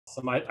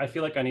I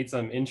feel like I need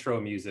some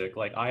intro music,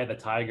 like Eye of the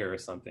Tiger or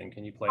something.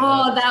 Can you play that?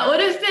 Oh, that would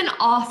have been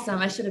awesome.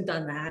 I should have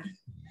done that.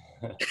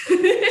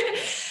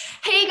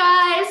 Hey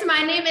guys,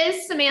 my name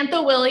is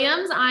Samantha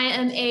Williams. I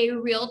am a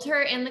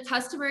realtor and the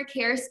customer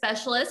care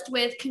specialist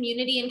with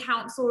Community and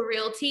Council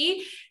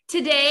Realty.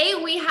 Today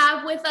we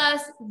have with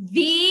us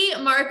the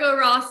Marco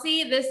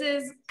Rossi. This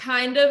is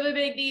kind of a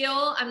big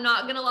deal. I'm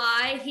not gonna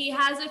lie. He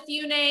has a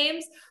few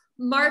names.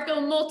 Marco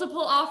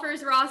Multiple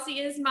Offers Rossi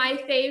is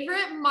my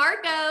favorite.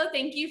 Marco,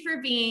 thank you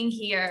for being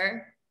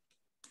here.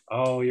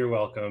 Oh, you're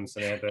welcome,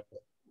 Samantha.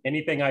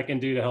 Anything I can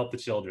do to help the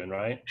children,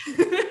 right?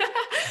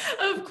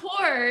 Of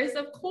course,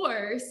 of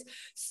course.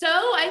 So,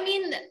 I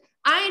mean,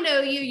 I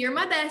know you, you're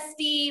my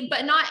bestie,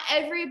 but not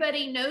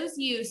everybody knows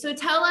you. So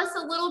tell us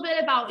a little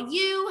bit about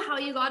you, how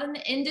you got in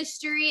the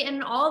industry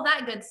and all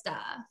that good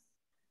stuff.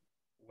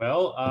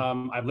 Well,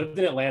 I've lived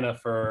in Atlanta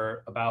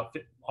for about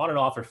on and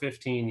off for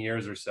 15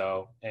 years or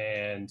so,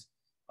 and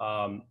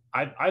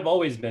I've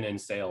always been in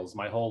sales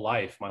my whole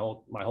life, my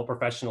whole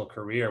professional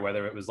career.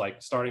 Whether it was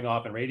like starting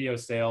off in radio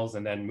sales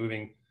and then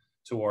moving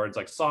towards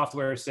like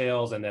software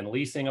sales and then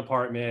leasing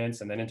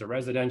apartments and then into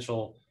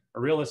residential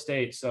or real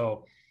estate.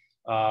 So,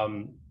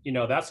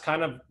 that's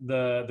kind of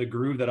the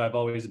groove that I've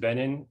always been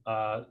in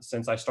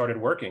since I started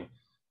working,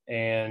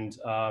 and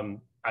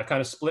I've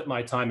kind of split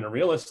my time in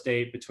real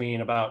estate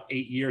between about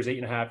 8 years,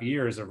 8.5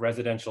 years of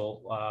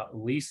residential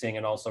leasing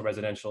and also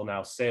residential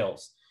now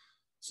sales.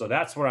 So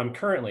that's where I'm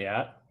currently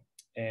at.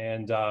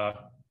 And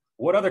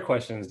what other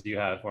questions do you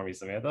have for me,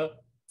 Samantha?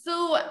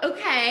 So,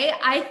 okay,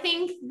 I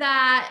think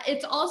that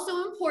it's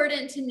also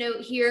important to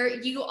note here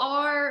you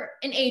are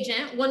an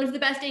agent, one of the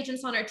best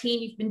agents on our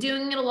team. You've been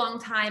doing it a long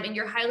time and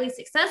you're highly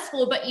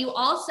successful, but you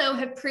also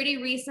have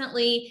pretty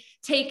recently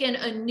taken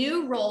a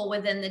new role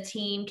within the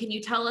team. Can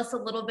you tell us a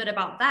little bit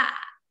about that?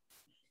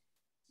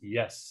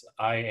 Yes,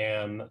 I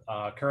am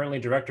currently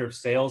director of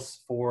sales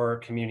for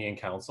Community and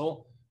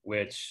Council,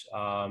 which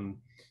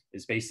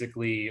is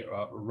basically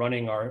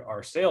running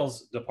our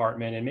sales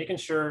department and making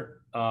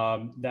sure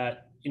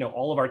that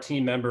all of our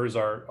team members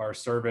are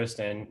serviced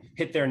and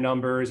hit their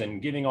numbers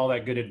and giving all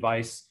that good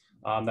advice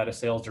that a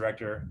sales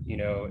director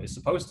is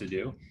supposed to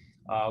do.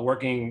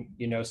 Working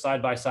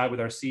side by side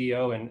with our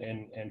CEO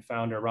and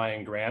founder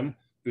Ryan Graham,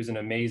 who's an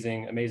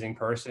amazing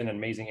person, an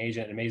amazing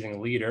agent, an amazing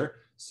leader.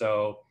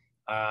 So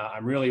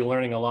I'm really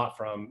learning a lot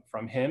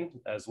from him,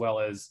 as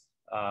well as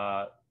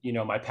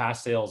my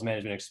past sales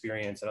management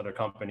experience at other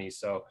companies.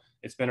 So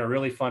it's been a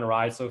really fun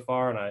ride so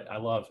far, and I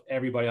love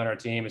everybody on our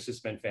team. It's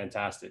just been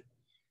fantastic.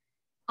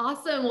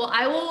 Awesome. Well,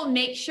 I will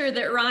make sure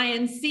that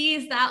Ryan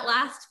sees that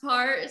last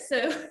part so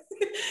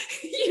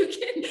you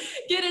can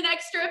get an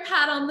extra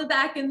pat on the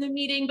back in the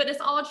meeting, but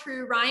it's all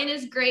true. Ryan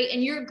is great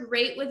and you're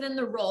great within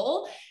the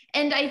role.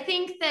 And I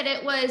think that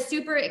it was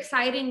super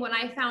exciting when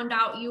I found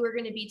out you were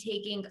going to be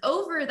taking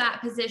over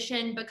that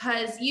position,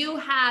 because you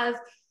have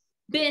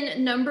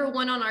been number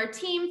one on our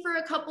team for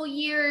a couple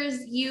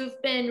years. You've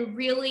been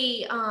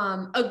really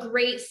a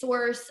great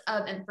source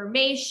of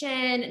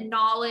information,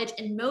 knowledge,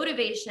 and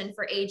motivation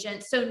for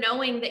agents. So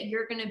knowing that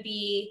you're going to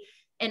be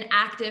an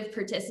active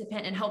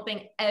participant and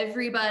helping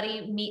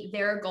everybody meet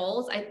their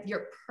goals,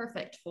 you're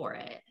perfect for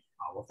it.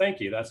 Oh, well, thank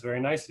you. That's very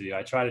nice of you.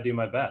 I try to do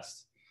my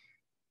best.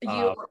 You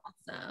are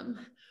awesome.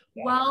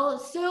 Yeah. Well,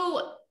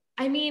 so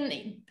I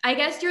mean, I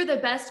guess you're the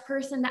best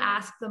person to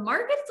ask. The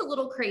market's a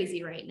little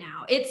crazy right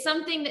now. It's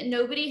something that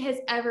nobody has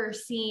ever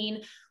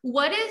seen.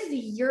 What is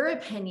your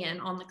opinion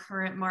on the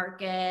current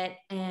market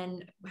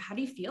and how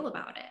do you feel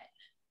about it?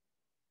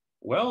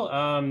 Well,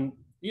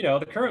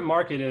 the current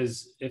market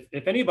is,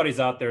 if anybody's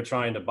out there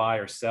trying to buy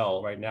or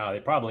sell right now,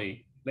 they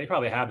probably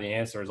have the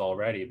answers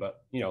already.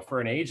 But, for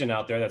an agent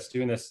out there that's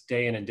doing this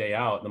day in and day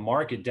out, the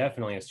market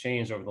definitely has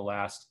changed over the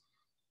last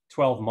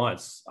 12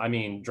 months. I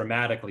mean,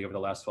 dramatically over the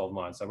last 12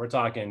 months. So we're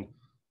talking,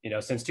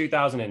 since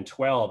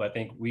 2012, I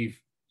think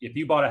if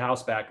you bought a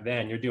house back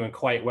then, you're doing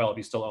quite well if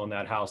you still own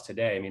that house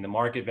today. I mean, the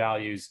market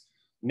values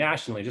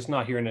nationally, just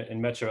not here in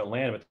Metro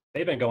Atlanta, but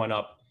they've been going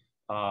up,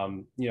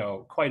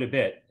 quite a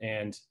bit.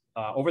 And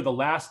over the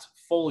last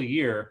full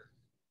year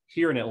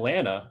here in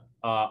Atlanta,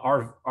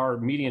 our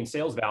median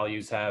sales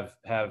values have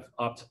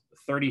upped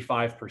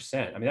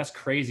 35%. I mean, that's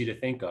crazy to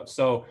think of.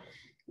 So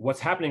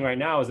what's happening right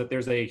now is that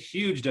there's a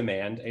huge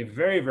demand, a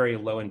very, very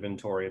low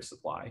inventory of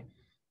supply,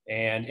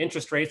 and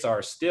interest rates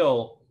are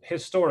still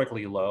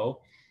historically low.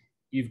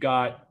 You've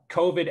got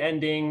COVID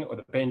ending, or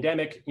the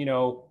pandemic,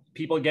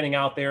 people getting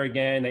out there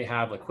again. They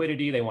have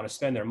liquidity. They want to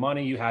spend their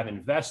money. You have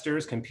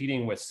investors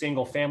competing with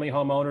single family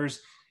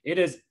homeowners. It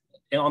is,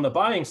 on the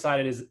buying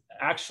side, it is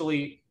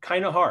actually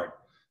kind of hard.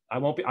 I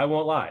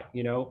won't lie.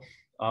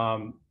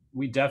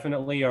 We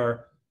definitely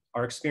are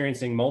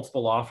experiencing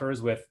multiple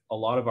offers with a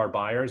lot of our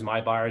buyers,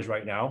 my buyers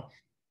right now.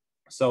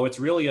 So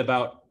it's really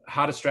about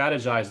how to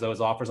strategize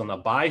those offers on the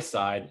buy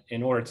side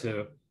in order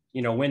to,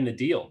 win the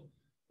deal.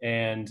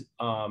 And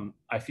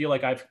I feel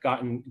like I've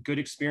gotten good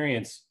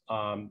experience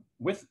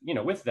with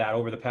that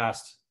over the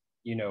past,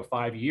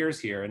 5 years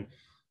here. And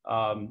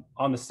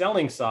On the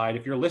selling side,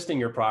 if you're listing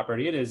your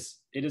property, it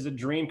is a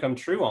dream come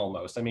true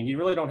almost. I mean, you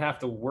really don't have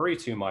to worry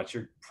too much.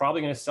 You're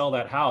probably going to sell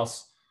that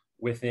house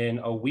within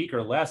a week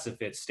or less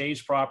if it's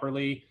staged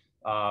properly,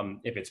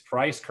 if it's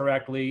priced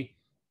correctly,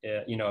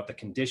 if the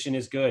condition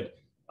is good.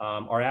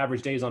 Our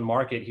average days on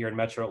market here in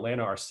Metro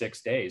Atlanta are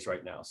 6 days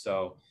right now.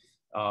 So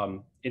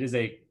it is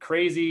a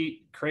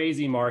crazy,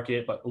 crazy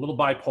market, but a little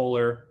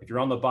bipolar. If you're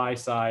on the buy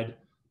side,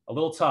 a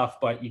little tough,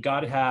 but you got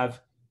to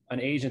have an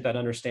agent that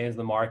understands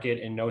the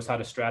market and knows how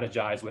to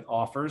strategize with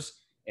offers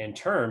and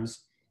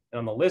terms. And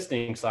on the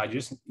listing side,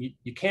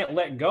 you can't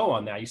let go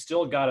on that. You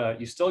still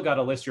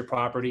gotta list your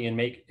property and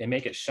make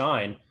it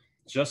shine,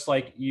 just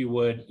like you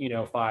would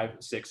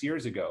 5-6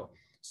 years ago.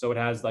 So it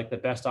has like the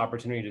best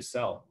opportunity to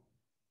sell.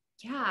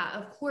 Yeah,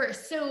 of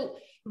course. So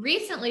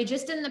recently,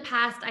 just in the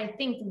past, I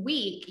think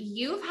week,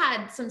 you've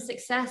had some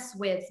success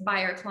with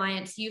buyer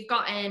clients. You've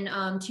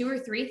gotten 2 or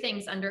 3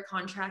 things under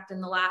contract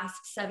in the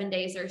last 7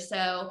 days or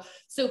so.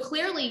 So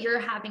clearly you're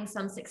having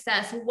some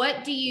success.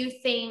 What do you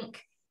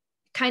think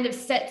kind of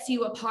sets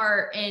you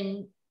apart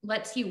and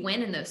lets you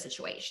win in those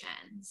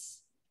situations?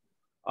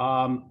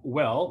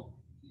 Well,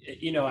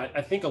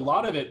 I think a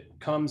lot of it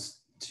comes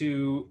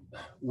to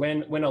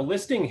when a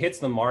listing hits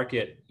the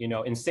market,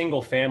 in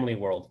single family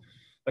world.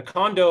 The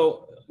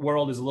condo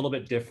world is a little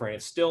bit different.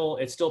 It's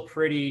still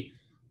pretty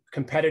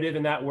competitive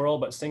in that world,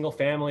 but single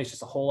family is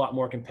just a whole lot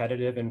more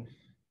competitive. And,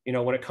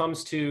 when it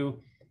comes to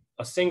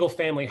a single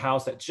family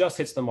house that just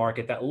hits the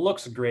market, that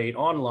looks great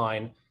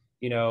online,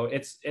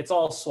 it's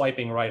all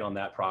swiping right on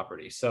that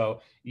property.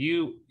 So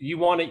you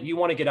want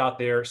to get out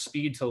there.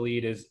 Speed to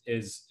lead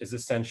is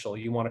essential.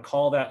 You want to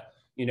call that,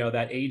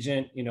 that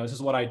agent. This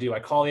is what I do.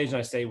 I call the agent.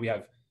 I say, we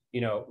have,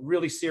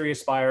 really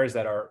serious buyers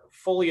that are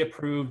fully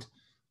approved.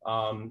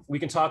 We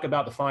can talk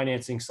about the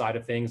financing side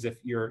of things if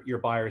your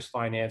buyer is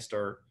financed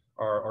or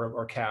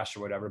cash or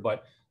whatever,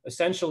 but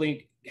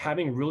essentially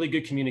having really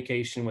good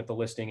communication with the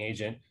listing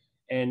agent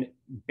and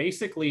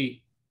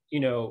basically,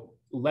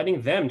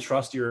 letting them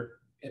trust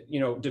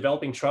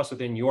developing trust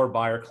within your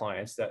buyer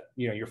clients that,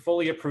 you're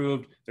fully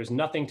approved. There's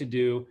nothing to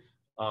do,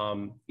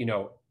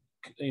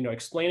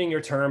 explaining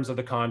your terms of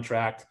the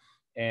contract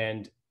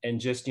and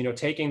just,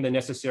 taking the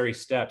necessary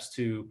steps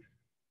to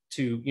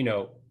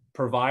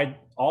provide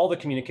all the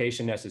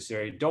communication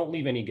necessary. Don't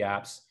leave any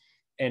gaps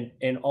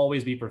and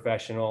always be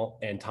professional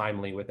and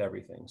timely with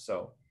everything.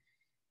 So.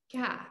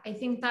 Yeah, I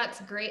think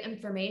that's great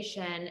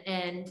information.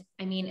 And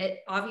I mean, it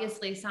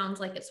obviously sounds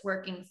like it's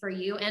working for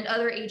you and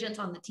other agents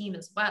on the team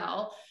as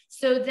well.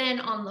 So then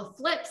on the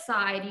flip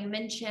side, you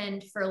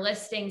mentioned for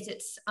listings,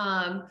 it's,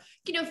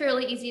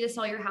 fairly easy to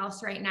sell your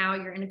house right now.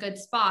 You're in a good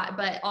spot,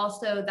 but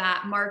also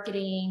that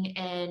marketing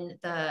and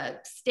the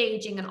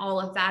staging and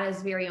all of that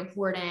is very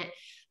important.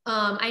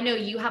 I know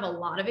you have a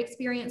lot of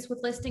experience with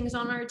listings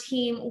on our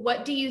team.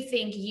 What do you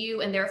think you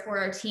and therefore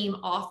our team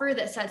offer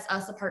that sets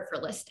us apart for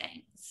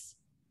listings?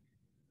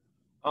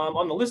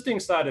 On the listing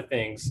side of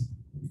things,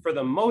 for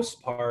the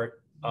most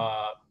part,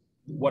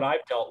 what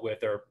I've dealt with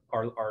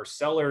are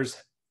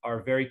sellers are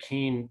very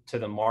keen to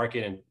the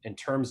market in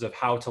terms of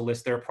how to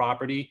list their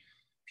property.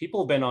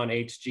 People have been on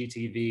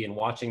HGTV and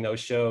watching those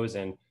shows.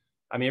 And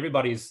I mean,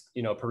 everybody's,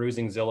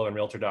 perusing Zillow and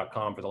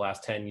Realtor.com for the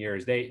last 10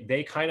 years.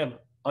 They kind of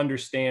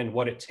understand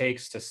what it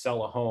takes to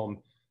sell a home,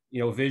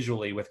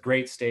 visually with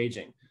great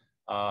staging.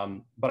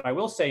 But I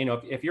will say,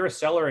 if you're a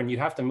seller and you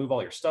have to move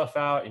all your stuff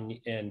out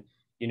and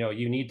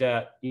you need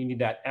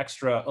that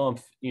extra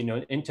oomph,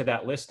 into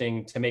that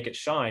listing to make it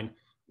shine.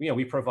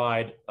 We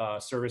provide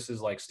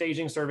services like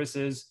staging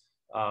services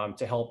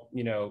to help,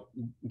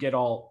 get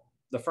all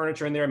the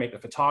furniture in there, make the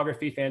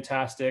photography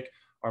fantastic.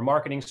 Our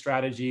marketing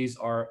strategies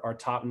are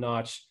top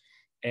notch,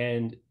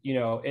 and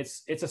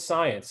it's a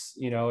science.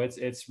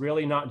 It's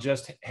really not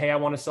just, hey, I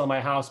want to sell my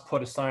house,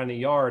 put a sign in the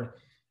yard,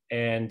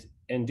 and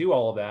do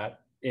all of that.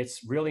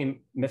 It's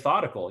really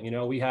methodical.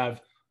 We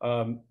have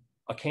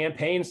a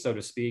campaign, so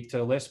to speak,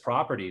 to list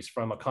properties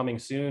from a coming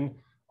soon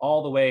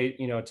all the way,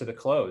 to the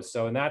close.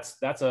 So, and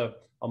that's a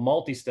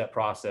multi-step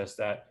process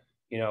that,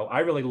 I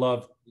really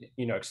love,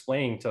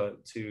 explaining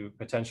to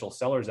potential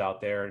sellers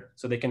out there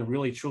so they can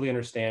really truly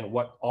understand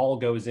what all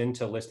goes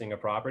into listing a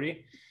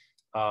property.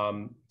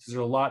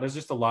 There's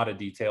just a lot of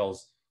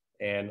details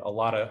and a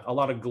lot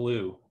of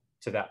glue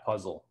to that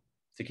puzzle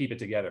to keep it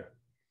together.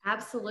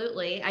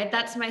 Absolutely.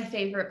 That's my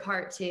favorite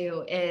part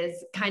too,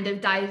 is kind of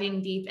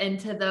diving deep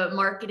into the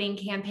marketing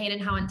campaign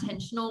and how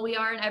intentional we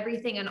are and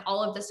everything and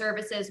all of the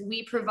services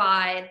we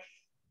provide,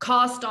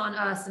 cost on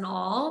us and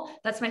all.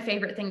 That's my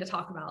favorite thing to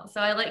talk about. So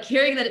I like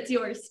hearing that it's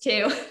yours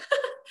too.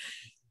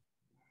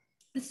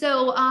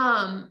 So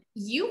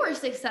you were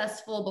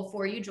successful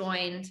before you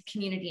joined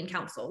Community and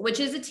Counsel, which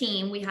is a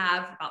team. We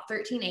have about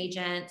 13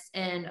 agents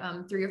and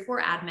 3 or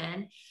 4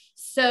 admin.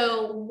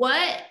 So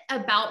what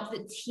about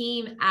the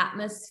team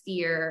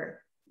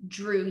atmosphere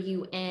drew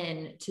you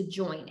in to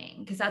joining?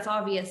 Because that's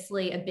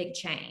obviously a big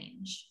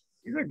change.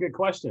 These are good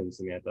questions,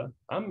 Samantha.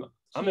 I'm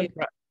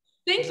impressed.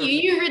 Thank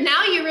you.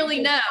 Now you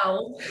really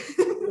know.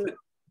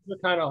 They're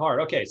kind of hard.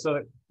 Okay,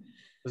 so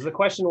So the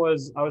question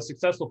was, I was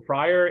successful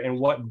prior and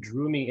what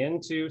drew me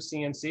into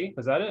CNC?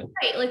 Was that it?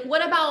 Right. Like,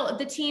 what about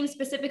the team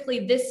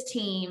specifically? This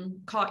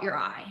team caught your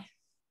eye?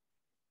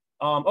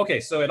 Okay,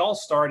 so it all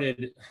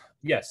started,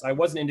 yes, I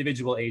was an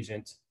individual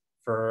agent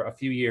for a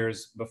few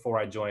years before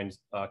I joined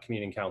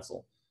Community and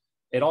Council.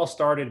 It all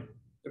started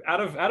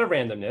out of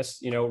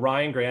randomness.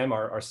 Ryan Graham,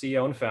 our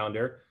CEO and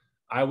founder,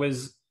 I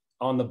was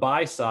on the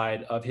buy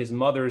side of his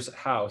mother's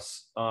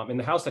house, in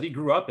the house that he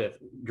grew up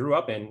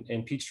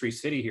in Peachtree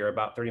City here,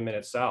 about 30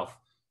 minutes south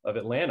of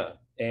Atlanta.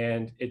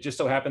 And it just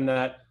so happened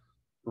that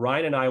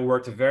Ryan and I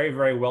worked very,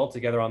 very well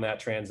together on that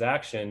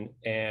transaction.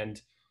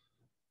 And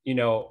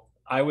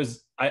I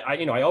always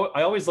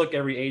look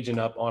every agent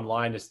up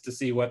online just to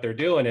see what they're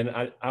doing.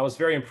 And I was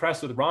very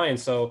impressed with Ryan.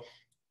 So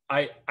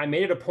I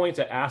made it a point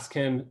to ask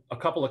him a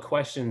couple of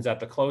questions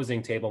at the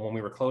closing table when we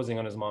were closing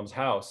on his mom's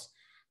house.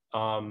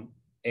 And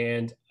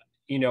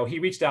he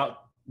reached out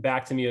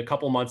back to me a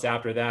couple months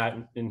after that.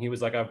 And he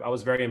was like, I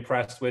was very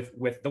impressed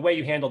with the way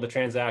you handled the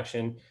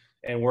transaction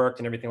and worked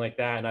and everything like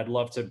that. And I'd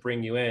love to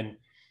bring you in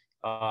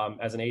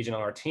as an agent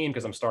on our team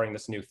because I'm starting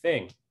this new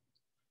thing.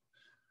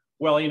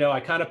 Well, I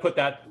kind of put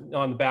that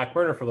on the back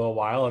burner for a little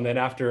while. And then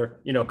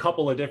after, a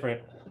couple of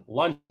different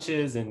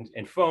lunches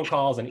and phone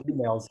calls and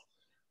emails,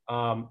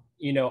 I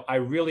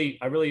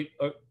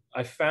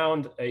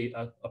found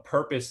a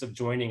purpose of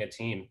joining a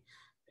team.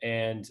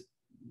 And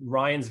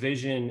Ryan's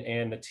vision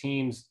and the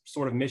team's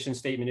sort of mission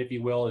statement, if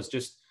you will, is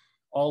just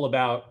all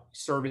about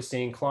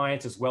servicing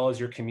clients as well as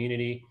your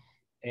community.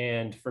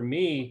 And for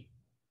me,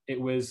 it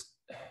was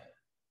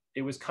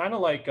kind of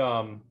like,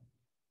 when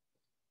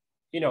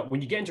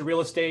you get into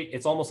real estate,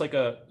 it's almost like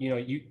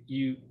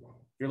you're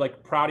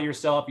like proud of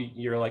yourself.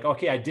 You're like,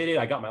 okay, I did it.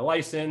 I got my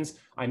license.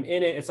 I'm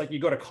in it. It's like you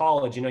go to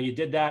college, you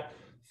did that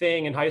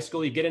thing in high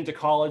school, you get into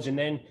college, and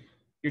then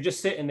you're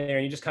just sitting there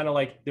and you just kind of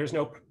like,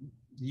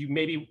 you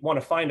maybe want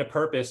to find a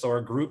purpose or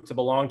a group to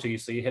belong to.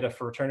 So you hit a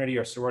fraternity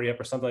or sorority up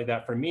or something like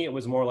that. For me, it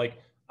was more like,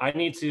 I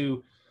need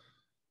to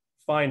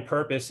find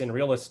purpose in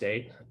real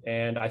estate.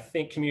 And I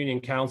think Community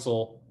and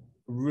Council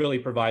really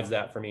provides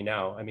that for me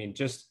now. I mean,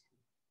 just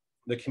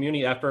the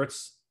community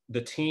efforts,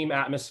 the team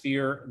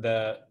atmosphere,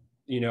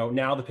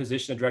 now the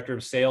position of director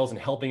of sales and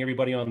helping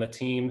everybody on the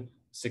team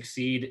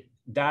succeed,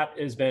 that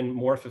has been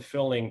more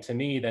fulfilling to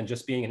me than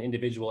just being an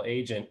individual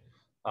agent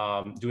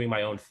doing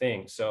my own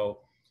thing. So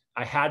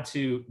I had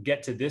to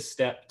get to this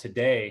step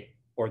today,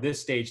 or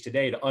this stage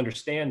today, to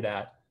understand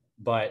that.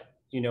 But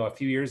a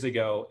few years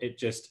ago, it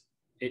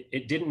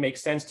didn't make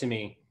sense to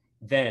me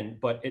then,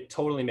 but it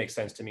totally makes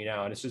sense to me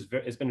now. And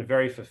it's been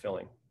very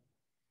fulfilling.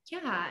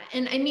 Yeah.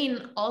 And I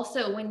mean,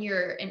 also when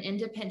you're an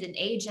independent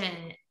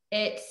agent,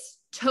 it's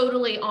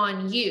totally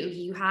on you.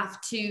 You have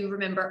to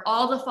remember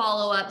all the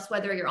follow-ups,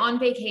 whether you're on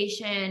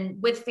vacation,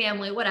 with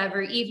family,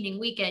 whatever, evening,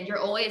 weekend, you're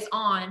always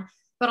on.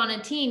 But on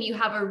a team, you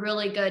have a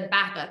really good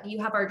backup.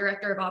 You have our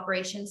director of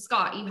operations,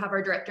 Scott. You have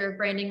our director of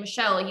branding,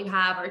 Michelle. You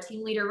have our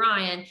team leader,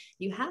 Ryan.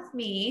 You have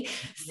me.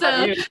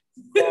 So,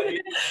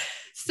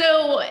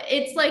 so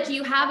it's like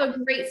you have a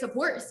great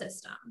support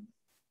system.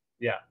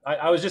 Yeah,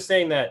 I was just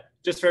saying that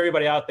just for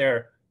everybody out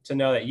there to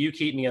know that you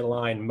keep me in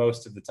line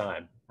most of the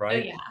time,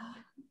 right? Oh, yeah.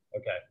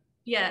 Okay.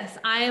 Yes,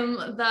 I'm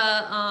the,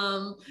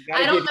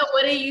 I don't know,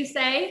 what do you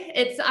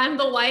say? I'm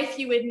the wife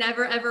you would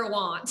never, ever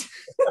want.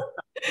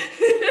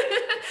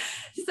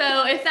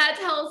 So if that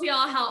tells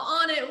y'all how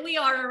on it we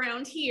are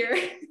around here.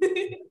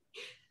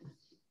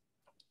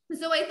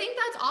 So I think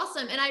that's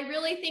awesome. And I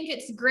really think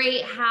it's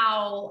great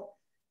how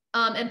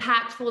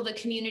impactful the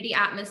community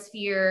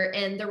atmosphere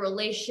and the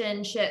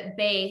relationship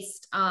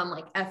based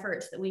like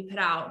efforts that we put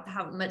out,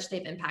 how much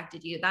they've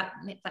impacted you. That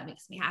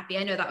makes me happy.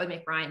 I know that would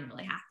make Ryan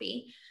really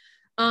happy.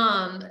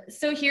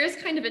 So here's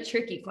kind of a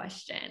tricky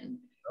question.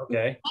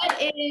 Okay.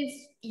 What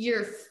is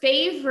your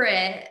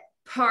favorite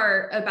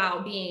part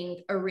about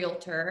being a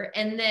realtor?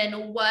 And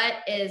then what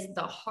is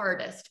the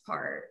hardest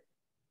part?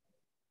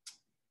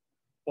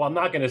 Well, I'm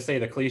not going to say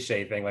the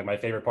cliche thing, like my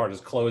favorite part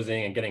is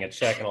closing and getting a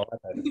check and all that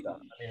kind of stuff.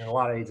 I mean, a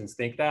lot of agents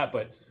think that,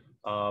 but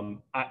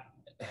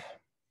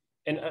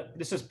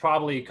this is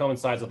probably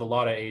coincides with a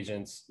lot of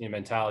agents'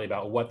 mentality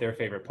about what their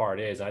favorite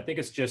part is. And I think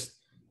it's just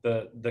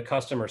the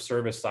customer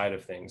service side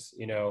of things.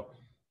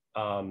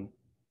 I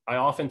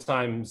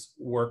oftentimes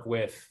work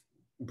with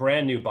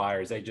brand new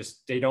buyers.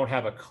 They don't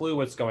have a clue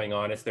what's going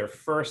on. It's their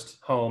first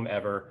home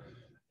ever.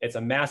 It's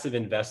a massive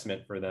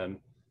investment for them.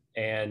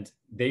 And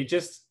they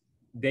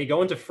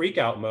go into freak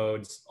out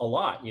modes a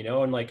lot,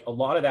 and like a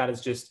lot of that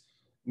is just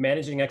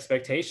managing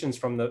expectations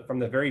from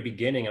the very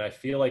beginning. And I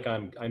feel like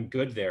I'm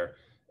good there.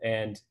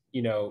 And,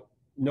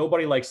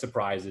 nobody likes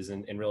surprises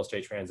in real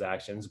estate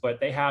transactions, but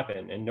they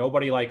happen, and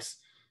nobody likes,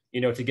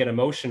 to get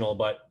emotional,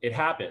 but it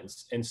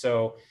happens. And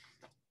so,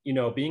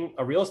 being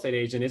a real estate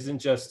agent isn't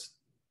just,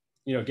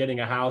 getting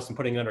a house and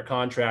putting it under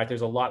contract.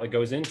 There's a lot that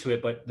goes into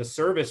it, but the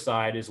service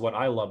side is what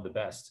I love the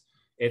best.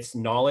 It's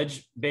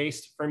knowledge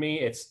based for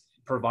me. It's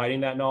providing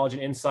that knowledge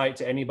and insight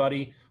to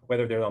anybody,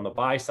 whether they're on the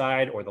buy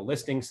side or the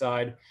listing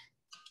side.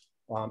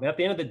 At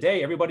the end of the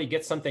day, everybody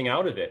gets something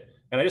out of it.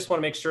 And I just want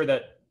to make sure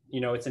that,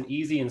 it's an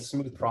easy and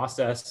smooth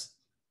process,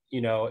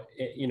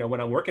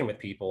 when I'm working with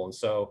people. And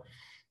so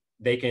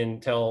they can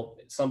tell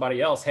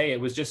somebody else, hey,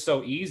 it was just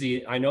so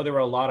easy. I know there were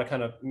a lot of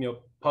kind of,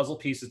 puzzle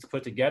pieces to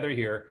put together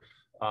here.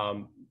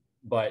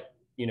 But,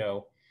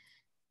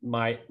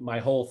 my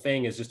whole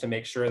thing is just to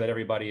make sure that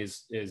everybody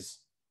is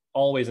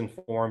always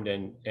informed,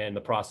 and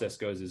the process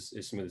goes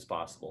as smooth as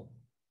possible.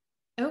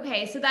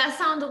 Okay, so that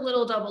sounds a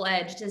little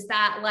double-edged. Is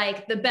that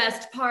like the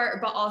best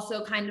part, but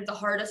also kind of the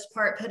hardest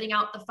part, putting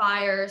out the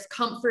fires,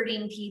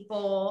 comforting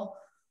people?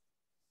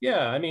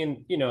 Yeah, I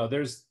mean,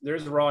 there's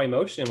raw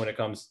emotion when it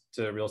comes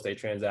to real estate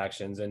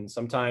transactions, and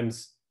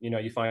sometimes,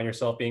 you find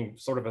yourself being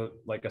sort of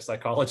like a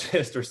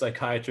psychologist or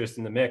psychiatrist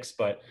in the mix.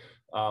 But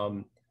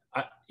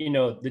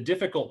the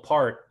difficult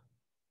part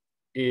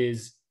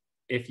is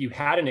if you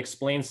hadn't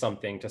explained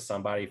something to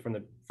somebody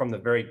from the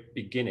very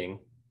beginning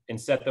and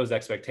set those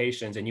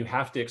expectations, and you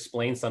have to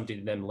explain something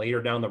to them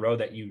later down the road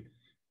that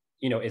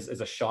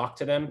is a shock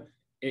to them.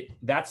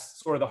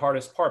 That's sort of the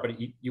hardest part, but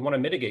you want to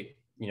mitigate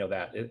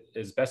that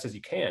as best as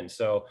you can.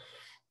 So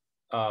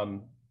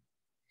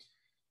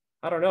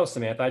I don't know,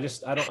 Samantha.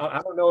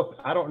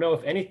 I don't know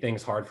if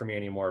anything's hard for me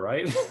anymore,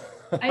 right?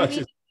 I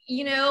mean,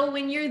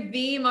 when you're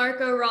the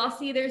Marco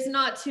Rossi, there's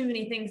not too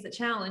many things that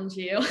challenge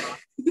you.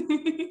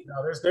 No,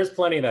 there's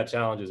plenty that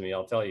challenges me,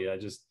 I'll tell you.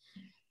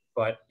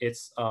 But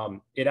it's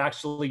it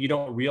actually, you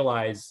don't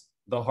realize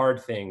the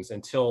hard things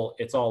until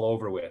it's all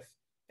over with.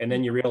 And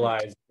then you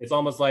realize it's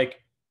almost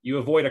like you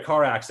avoid a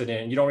car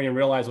accident and you don't even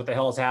realize what the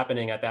hell is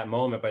happening at that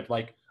moment. But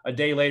like a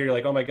day later, you're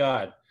like, oh my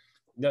God,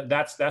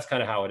 that's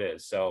kind of how it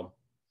is. So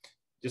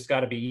just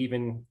got to be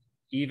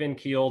even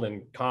keeled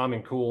and calm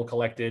and cool,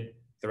 collected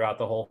throughout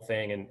the whole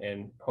thing.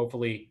 And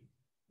hopefully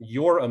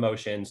your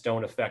emotions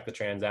don't affect the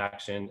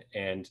transaction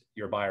and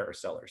your buyer or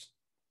sellers.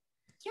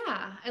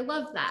 Yeah, I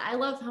love that. I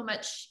love how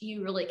much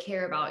you really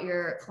care about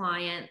your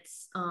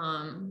clients,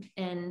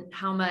 and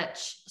how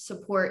much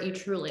support you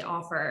truly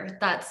offer.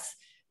 That's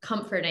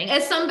comforting.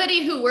 As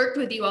somebody who worked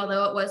with you,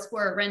 although it was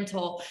for a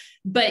rental,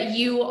 but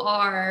you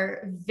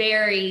are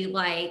very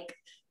like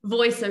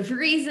voice of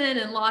reason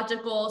and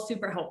logical,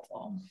 super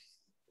helpful.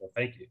 Well,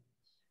 thank you.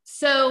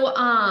 So,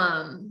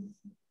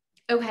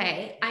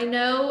 okay, I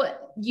know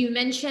you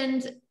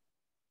mentioned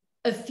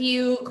a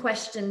few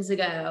questions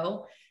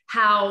ago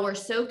how we're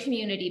so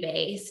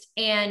community-based,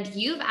 and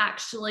you've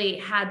actually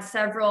had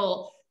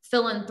several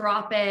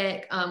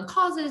philanthropic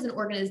causes and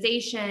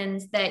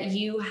organizations that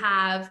you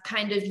have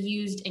kind of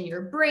used in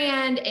your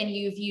brand, and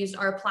you've used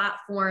our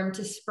platform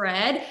to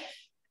spread.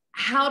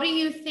 How do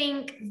you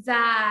think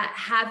that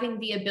having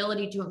the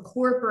ability to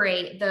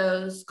incorporate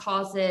those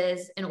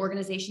causes and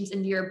organizations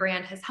into your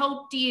brand has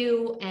helped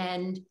you?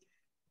 And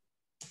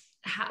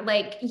how,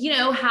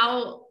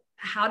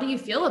 how do you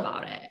feel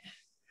about it?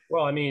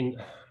 Well, I mean,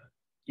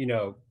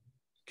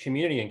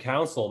 community and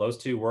council, those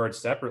two words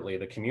separately,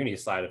 the community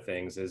side of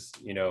things is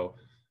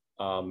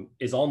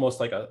almost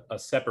like a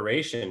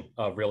separation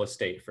of real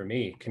estate for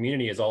me.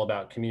 Community is all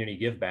about community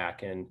give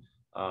back and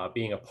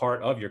being a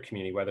part of your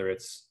community, whether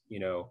it's,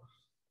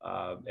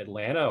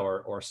 Atlanta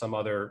or some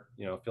other,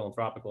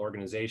 philanthropic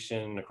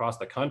organization across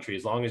the country.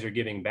 As long as you're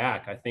giving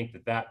back, I think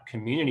that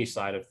community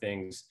side of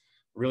things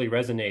really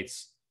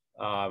resonates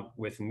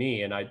with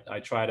me. And I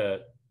try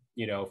to,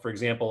 for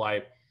example,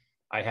 I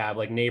have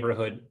like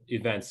neighborhood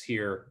events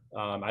here.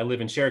 I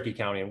live in Cherokee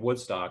County in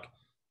Woodstock.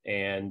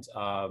 And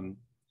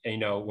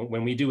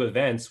when we do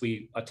events,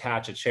 we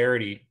attach a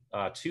charity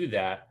to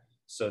that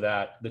so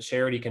that the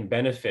charity can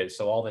benefit.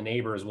 So all the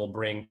neighbors will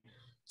bring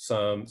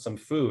some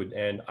food.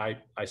 And I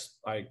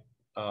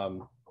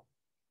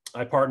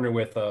partner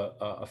with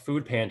a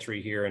food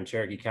pantry here in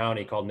Cherokee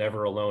County called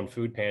Never Alone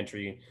Food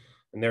Pantry.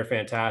 And they're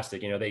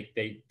fantastic.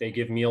 They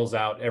give meals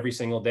out every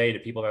single day to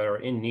people that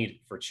are in need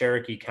for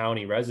Cherokee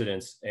County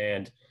residents.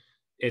 And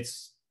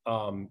it's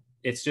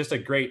just a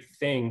great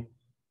thing.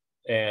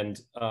 And,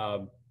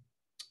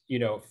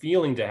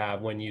 feeling to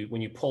have when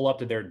you pull up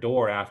to their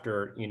door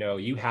after,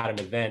 you had an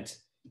event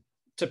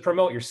to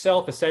promote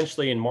yourself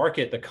essentially and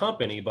market the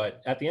company.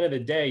 But at the end of the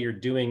day, you're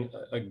doing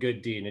a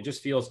good deed, and it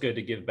just feels good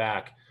to give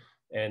back.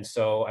 And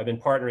so I've been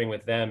partnering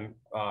with them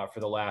for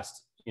the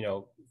last,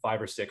 5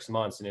 or 6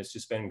 months, and it's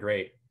just been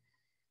great.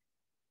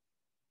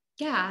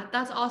 Yeah,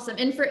 that's awesome.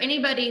 And for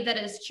anybody that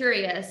is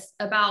curious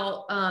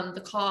about the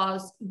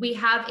cause, we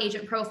have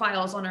agent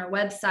profiles on our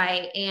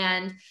website,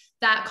 and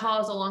that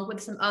cause, along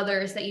with some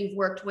others that you've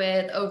worked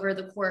with over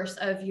the course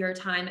of your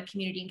time at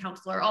Community and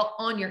Council, are all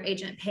on your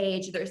agent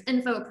page. There's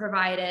info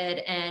provided,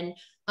 and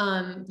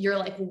your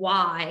like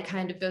why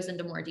kind of goes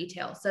into more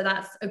detail. So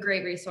that's a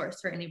great resource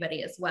for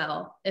anybody as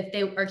well, if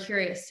they are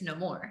curious to know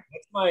more.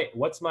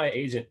 What's my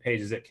agent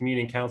page? Is it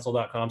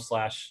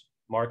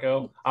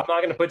communityandcouncil.com/Marco? I'm not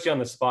going to put you on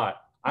the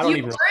spot. I don't you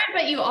even. aren't,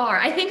 but you are.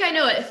 I think I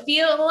know it.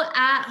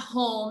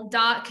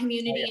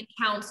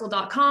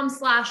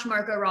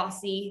 feelathome.communityandcouncil.com/Marco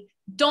Rossi.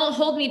 Don't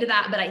hold me to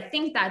that, but I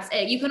think that's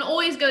it. You can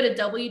always go to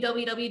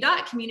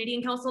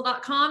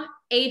www.communityandcouncil.com.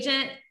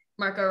 Agent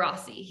Marco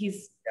Rossi.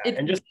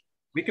 And just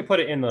we could put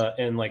it in the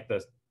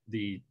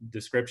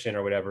description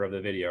or whatever of the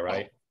video,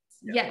 right?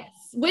 Yes.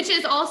 Which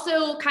is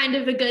also kind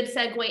of a good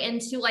segue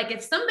into like,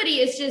 if somebody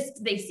is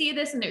just, they see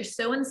this and they're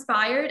so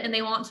inspired and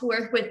they want to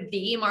work with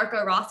the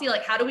Marco Rossi,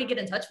 like, how do we get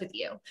in touch with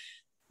you?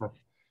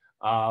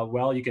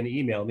 Well, you can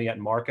email me at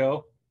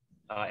Marco,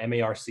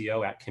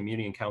 MARCO at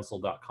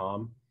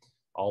communityandcouncil.com,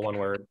 all one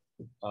word,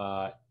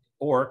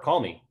 or call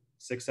me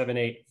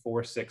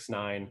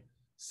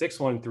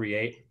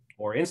 678-469-6138,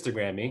 or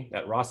Instagram me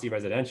at Rossi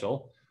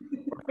Residential,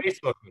 or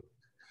Facebook me,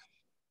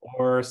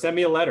 or send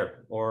me a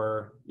letter,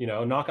 or, you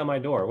know, knock on my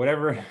door,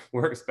 whatever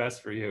works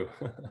best for you.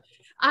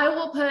 I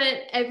will put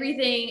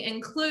everything,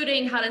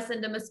 including how to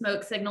send them a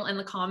smoke signal, in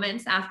the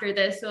comments after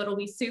this, so it'll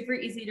be super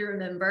easy to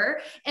remember.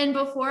 And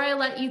before I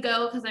let you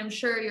go, because I'm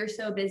sure you're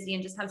so busy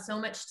and just have so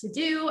much to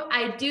do,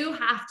 I do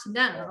have to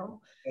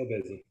know. So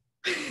busy.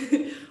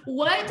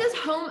 What does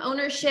home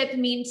ownership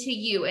mean to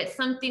you? It's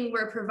something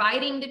we're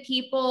providing to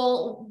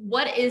people.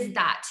 What is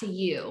that to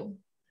you?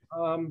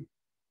 Home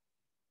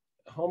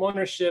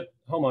ownership.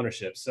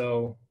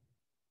 So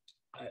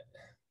I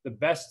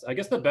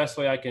guess the best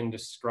way I can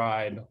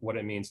describe what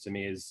it means to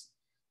me is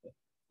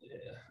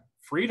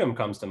freedom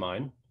comes to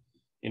mind.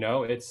 You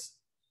know, it's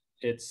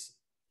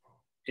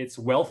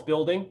wealth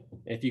building.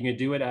 If you can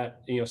do it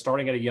at, you know,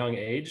 starting at a young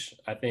age,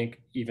 I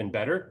think even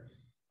better.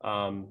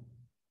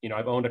 You know,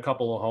 I've owned a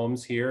couple of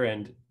homes here,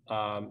 and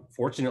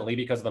fortunately,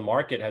 because the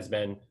market has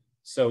been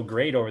so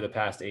great over the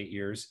past 8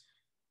 years,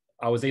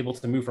 I was able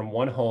to move from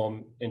one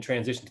home and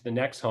transition to the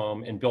next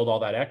home and build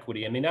all that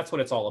equity. I mean, that's what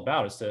it's all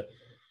about,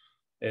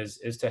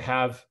 is to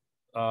have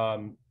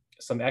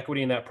some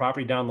equity in that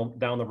property down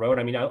the road.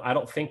 I mean, I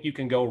don't think you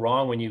can go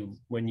wrong when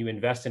you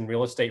invest in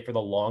real estate for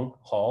the long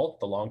haul,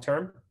 the long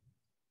term.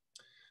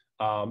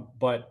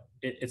 But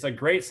it's a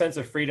great sense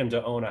of freedom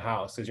to own a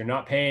house, because you're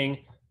not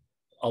paying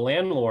a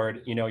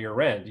landlord, you know, your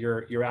rent.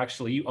 You're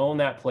actually, you own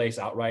that place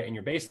outright, and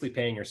you're basically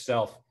paying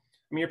yourself.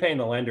 I mean, you're paying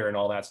the lender and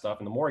all that stuff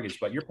and the mortgage,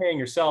 but you're paying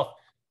yourself,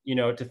 you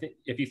know,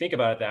 if you think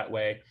about it that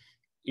way,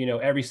 you know,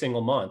 every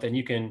single month. And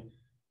you can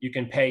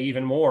pay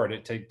even more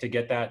to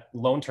get that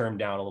loan term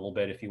down a little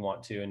bit if you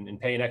want to, and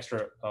pay an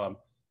extra,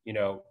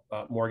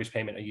 mortgage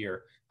payment a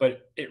year.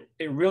 But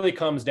it really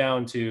comes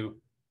down to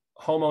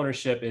home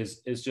ownership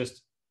is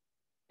just,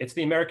 it's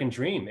the American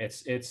dream.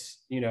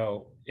 It's you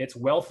know, it's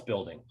wealth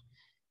building.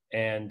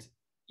 And,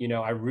 you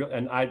know, I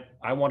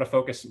want to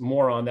focus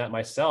more on that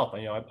myself.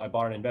 You know, I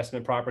bought an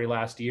investment property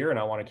last year, and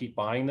I want to keep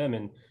buying them,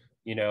 and,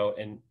 you know,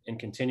 and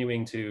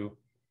continuing to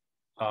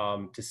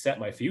set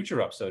my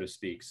future up, so to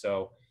speak.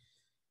 So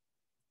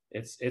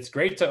it's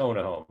great to own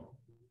a home.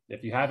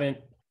 If you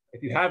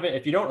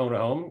don't own a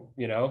home,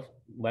 you know,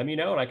 let me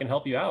know and I can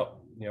help you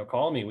out. You know,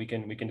 call me. We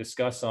can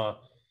discuss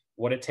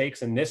what it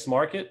takes in this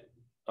market,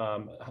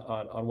 on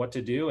what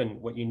to do and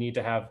what you need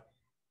to have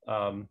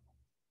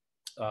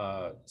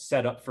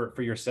set up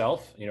for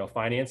yourself, you know,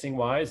 financing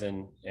wise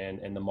and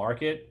the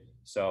market.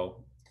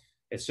 So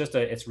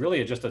it's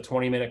really just a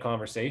 20-minute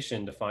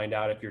conversation to find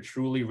out if you're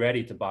truly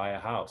ready to buy a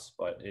house.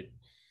 But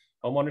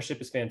home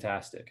ownership is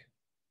fantastic.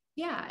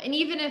 Yeah. And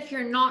even if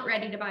you're not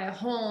ready to buy a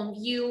home,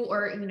 you,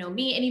 or, you know,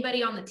 me,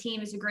 anybody on the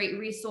team is a great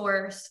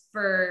resource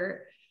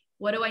for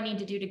what do I need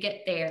to do to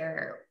get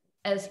there,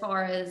 as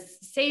far as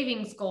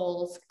savings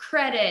goals,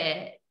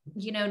 credit,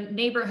 you know,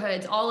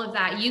 neighborhoods, all of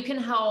that. You can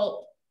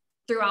help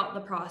throughout the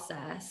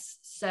process.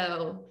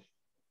 So,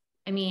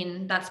 I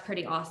mean, that's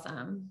pretty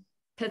awesome,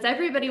 because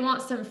everybody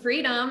wants some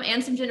freedom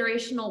and some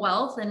generational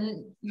wealth,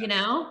 and, you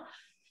know.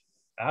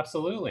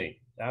 Absolutely.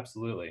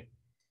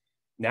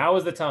 Now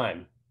is the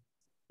time.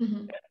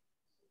 Mm-hmm.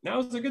 Now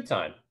is a good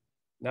time.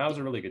 Now is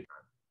a really good time.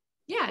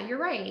 Yeah, you're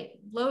right.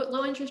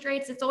 Low interest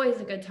rates, it's always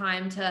a good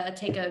time to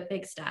take a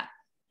big step.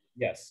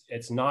 Yes,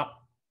 it's not,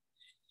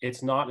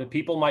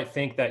 people might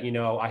think that, you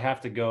know, I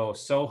have to go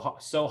so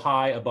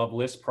high above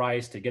list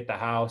price to get the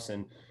house.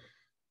 And,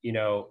 you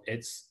know,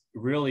 it's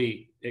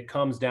really, it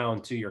comes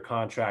down to your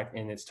contract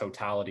in its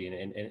totality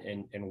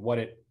and what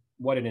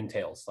it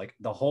entails, like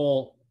the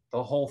whole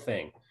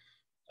thing.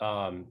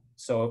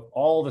 So if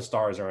all the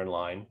stars are in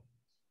line,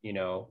 you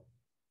know,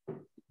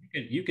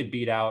 you could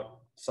beat out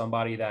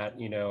somebody that,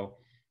 you know,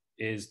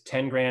 is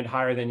 10 grand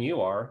higher than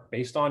you are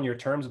based on your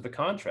terms of the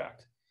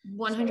contract.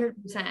 100%.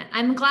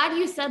 I'm glad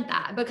you said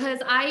that, because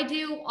I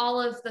do all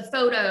of the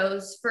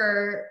photos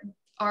for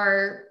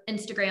our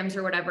Instagrams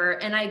or whatever.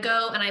 And I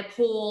go and I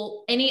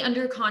pull any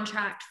under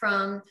contract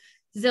from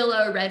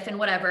Zillow, Redfin,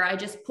 whatever. I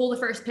just pull the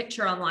first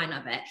picture online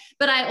of it.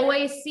 But I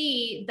always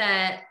see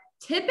that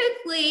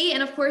typically,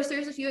 and of course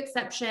there's a few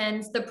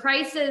exceptions, the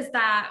prices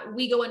that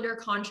we go under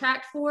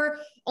contract for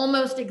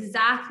almost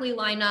exactly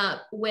line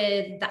up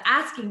with the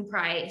asking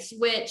price,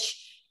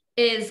 which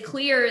is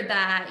clear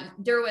that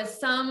there was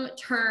some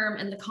term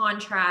in the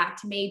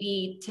contract,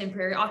 maybe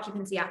temporary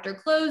occupancy after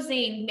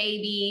closing,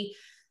 maybe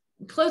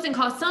closing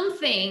costs,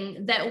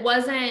 something that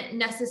wasn't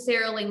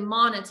necessarily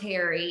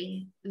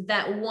monetary,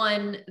 that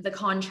won the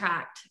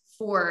contract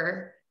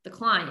for the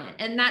client.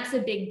 And that's a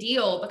big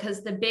deal,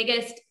 because the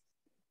biggest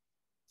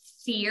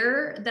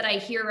fear that I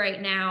hear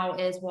right now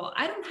is, well,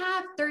 I don't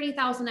have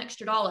 $30,000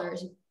 extra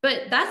dollars,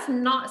 but that's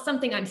not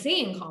something I'm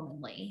seeing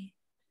commonly.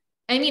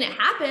 I mean, it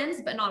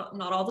happens, but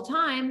not all the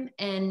time.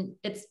 And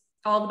it's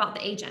all about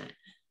the agent.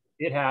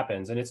 It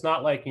happens. And it's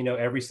not like,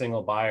 every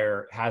single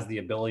buyer has the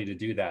ability to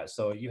do that.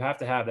 So you have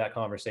to have that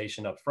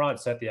conversation up front,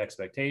 set the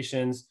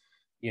expectations,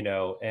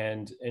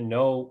 and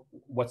know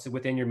what's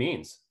within your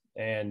means.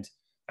 And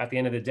at the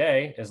end of the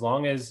day, as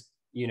long as,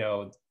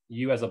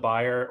 you as a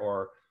buyer,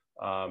 or,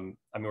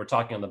 we're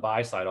talking on the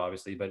buy side,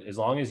 obviously, but as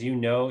long as you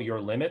know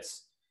your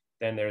limits,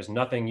 then there's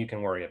nothing you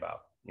can worry about,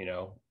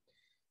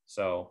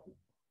 so.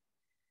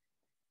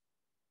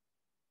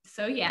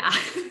 So yeah.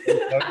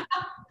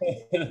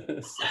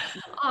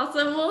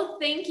 Awesome. Well,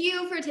 thank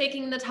you for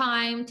taking the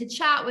time to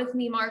chat with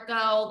me,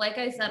 Marco. Like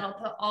I said, I'll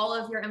put all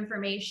of your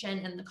information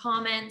in the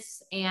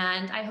comments,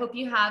 and I hope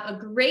you have a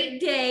great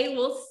day.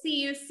 We'll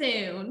see you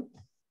soon.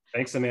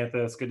 Thanks,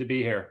 Samantha. It's good to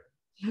be here.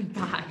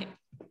 Bye.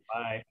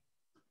 Bye.